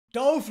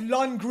Dolph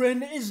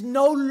Lundgren is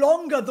no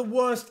longer the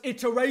worst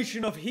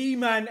iteration of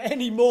He-Man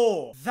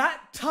anymore.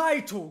 That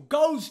title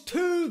goes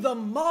to the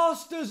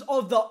Masters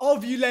of the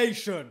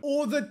Ovulation,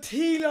 or the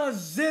Teela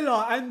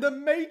Zilla and the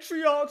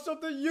Matriarchs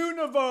of the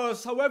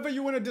Universe, however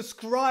you want to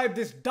describe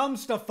this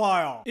dumpster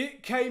fire.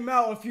 It came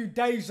out a few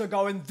days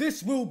ago, and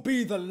this will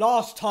be the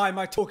last time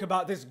I talk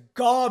about this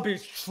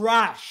garbage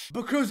trash,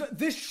 because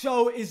this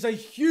show is a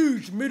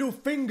huge middle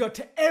finger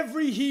to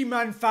every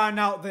He-Man fan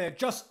out there.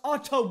 Just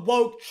utter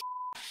woke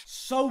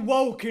so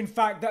woke, in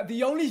fact, that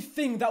the only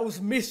thing that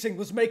was missing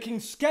was making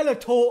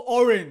Skeletor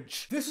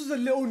orange. This is a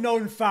little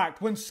known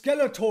fact. When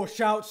Skeletor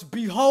shouts,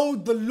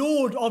 "Behold the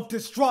Lord of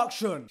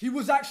Destruction," he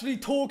was actually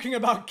talking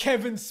about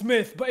Kevin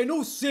Smith. But in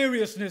all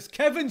seriousness,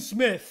 Kevin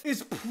Smith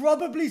is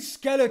probably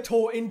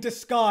Skeletor in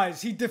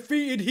disguise. He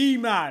defeated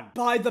He-Man.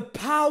 By the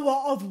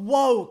power of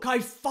woke, I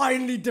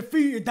finally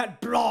defeated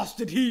that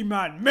blasted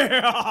He-Man.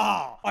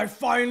 I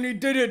finally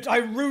did it. I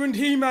ruined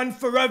He-Man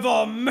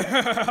forever.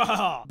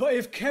 But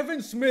if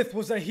Kevin Smith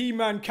was a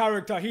He-Man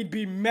character, he'd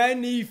be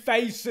many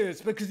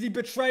faces, because he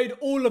betrayed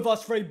all of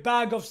us for a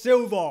bag of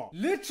silver.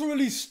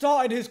 Literally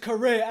started his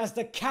career as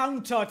the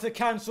counter to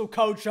cancel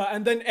culture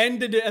and then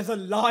ended it as a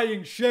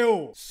lying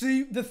shill.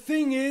 See, the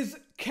thing is,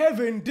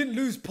 Kevin didn't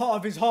lose part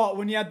of his heart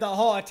when he had that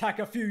heart attack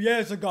a few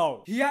years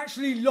ago. He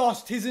actually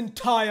lost his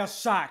entire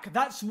sack.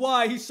 That's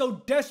why he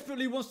so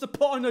desperately wants to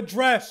put on a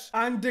dress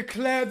and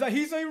declare that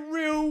he's a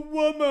real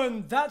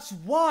woman. That's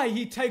why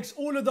he takes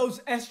all of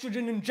those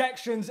estrogen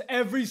injections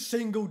every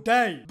single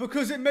day.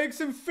 Because it makes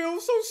him feel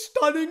so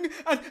stunning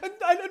and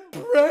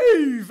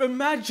brave.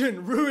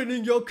 Imagine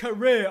ruining your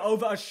career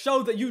over a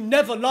show that you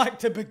never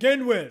liked to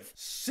begin with.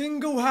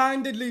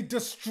 Single-handedly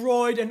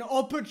destroyed an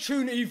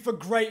opportunity for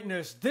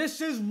greatness. This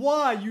is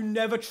why you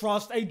never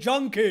trust a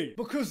junkie,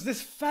 because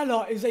this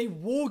fella is a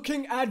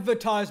walking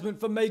advertisement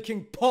for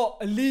making pot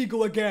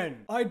illegal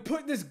again. I'd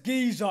put this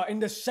geezer in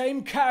the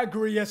same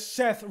category as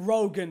Seth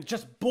Rogen,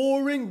 just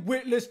boring,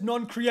 witless,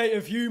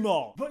 non-creative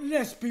humor. But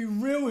let's be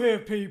real here,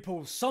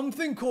 people.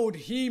 Something called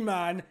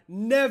He-Man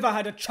never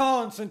had a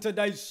chance in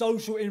today's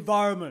social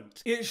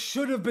environment. It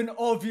should have been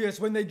obvious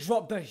when they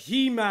dropped the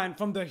He-Man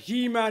from the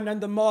He-Man and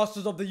the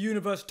Masters of the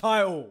Universe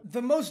title.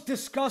 The most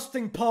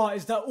disgusting part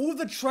is that all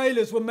the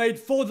trailers were made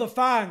for the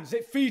fans.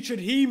 It featured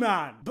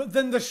He-Man. But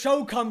then the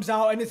show comes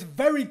out and it's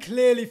very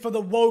clearly for the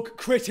woke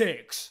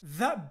critics.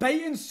 That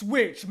bait and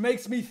switch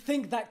makes me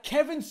think that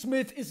Kevin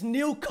Smith is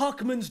Neil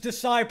Cuckman's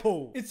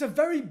disciple. It's a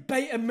very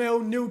beta male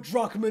Neil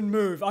Druckmann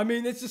move. I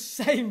mean, it's the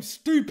same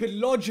stupid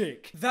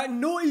logic that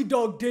Naughty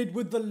Dog did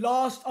with the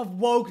last of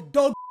woke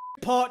dog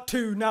Part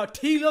 2. Now,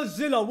 Teela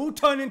Zilla will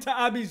turn into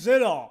Abby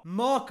Zilla.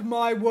 Mark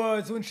my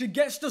words, when she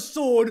gets the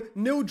sword,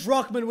 Neil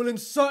Druckmann will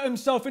insert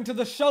himself into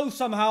the show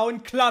somehow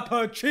and clap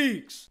her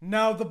cheeks.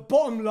 Now, the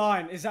bottom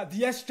line is that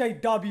the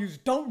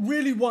SJWs don't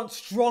really want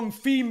strong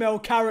female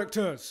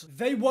characters.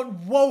 They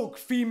want woke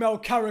female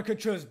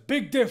caricatures.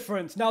 Big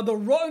difference. Now, the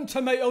Rotten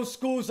Tomatoes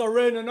scores are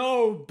in, and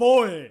oh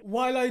boy.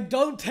 While I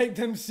don't take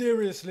them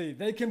seriously,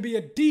 they can be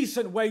a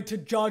decent way to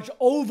judge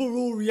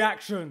overall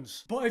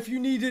reactions. But if you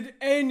needed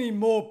any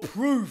more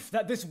proof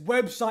that this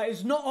website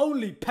is not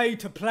only pay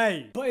to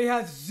play, but it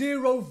has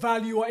zero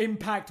value or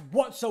impact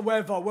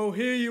whatsoever, well,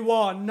 here you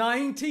are,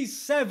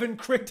 97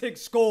 critic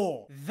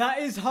score. That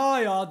is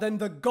higher than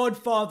The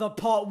Godfather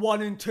Part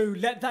 1 and 2.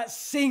 Let that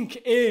sink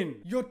in.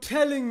 You're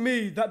telling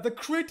me that the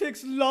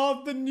critics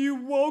love the new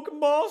woke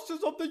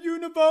Masters of the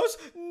Universe?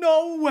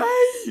 No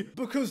way!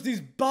 Because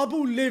these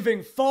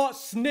bubble-living,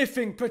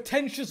 fart-sniffing,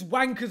 pretentious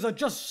wankers are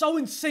just so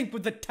in sync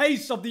with the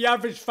taste of the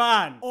average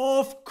fan.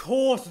 Of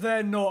course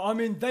they're not. I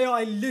mean, they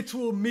are a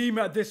literal meme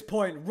at this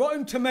point.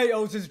 Rotten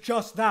Tomatoes is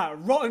just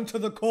that, rotten to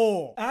the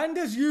core. And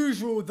as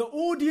usual, the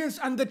audience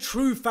and the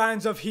true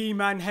fans of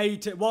He-Man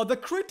hate it, while the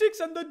critics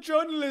and the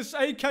journalists,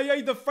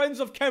 aka the friends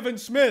of Kevin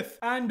Smith,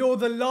 and or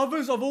the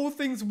lovers of all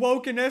things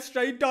woke in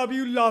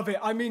SJW love it.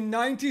 I mean,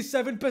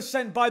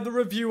 97% by the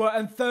reviewer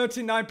and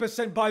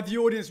 39% by the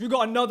audience. We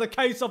got another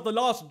case of The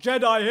Last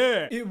Jedi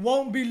here. It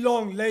won't be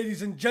long,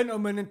 ladies and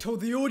gentlemen, until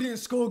the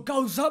audience score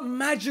goes up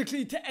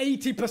magically to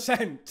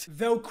 80%.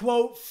 They'll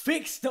quote,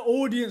 fix the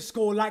audience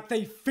score like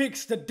they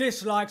fixed the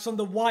dislikes on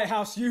the White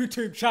House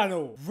YouTube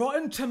channel.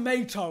 Rotten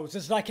Tomatoes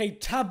is like a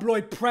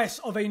tabloid press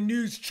of a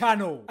news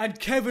channel, and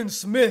Kevin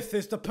Smith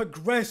is the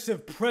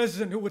progressive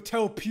president who would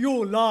tell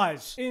pure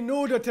lies in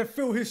order to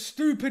fill his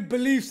stupid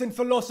beliefs and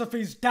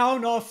philosophies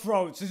down our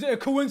throats. Is it a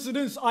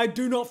coincidence? I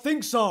do not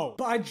think so.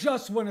 But I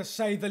just want to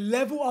say the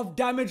level of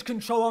damage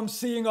control I'm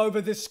seeing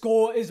over this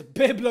score is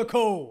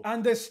biblical,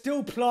 and they're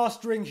still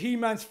plastering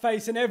He-Man's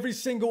face in every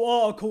single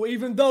article,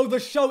 even though the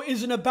show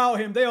isn't about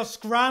him, they are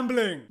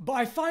scrambling. But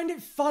I find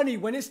it funny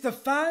when it's the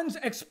fans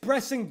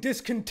expressing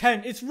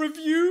discontent, it's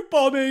review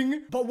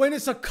bombing. But when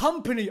it's a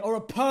company or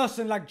a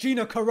person like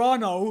Gina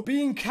Carano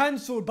being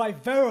cancelled by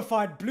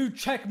verified blue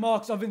check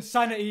marks of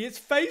insanity, it's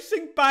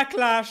facing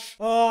backlash.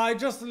 Oh, I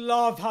just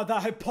love how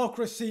that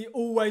hypocrisy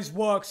always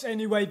works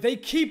anyway. They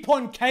keep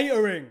on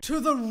catering to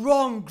the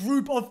wrong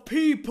group of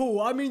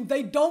people. I mean,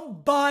 they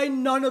don't buy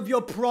none of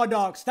your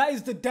products. That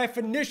is the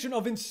definition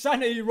of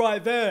insanity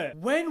right there.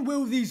 When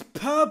will these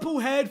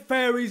purple-haired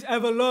fairies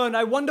ever learn?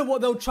 I wonder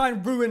what they'll try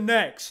and ruin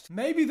next.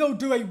 Maybe they'll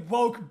do a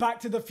woke Back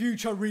to the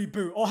Future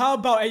reboot. Or how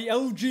about a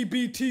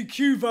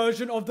LGBTQ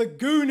version of the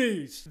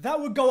Goonies? That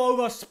would go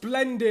over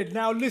splendid.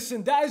 Now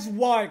listen, that is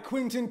why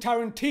Quentin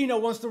Tarantino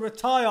wants to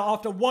retire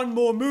after one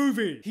more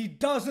movie. He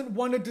doesn't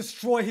want to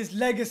destroy his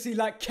legacy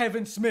like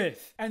Kevin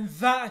Smith. And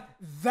that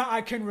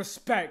I can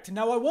respect.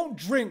 Now I won't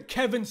drink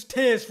Kevin's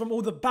tears from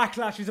all the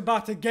backlash he's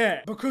about to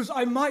get, because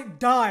I might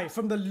die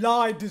from the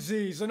lie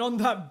disease. And on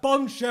that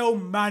bombshell,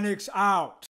 Mannix out.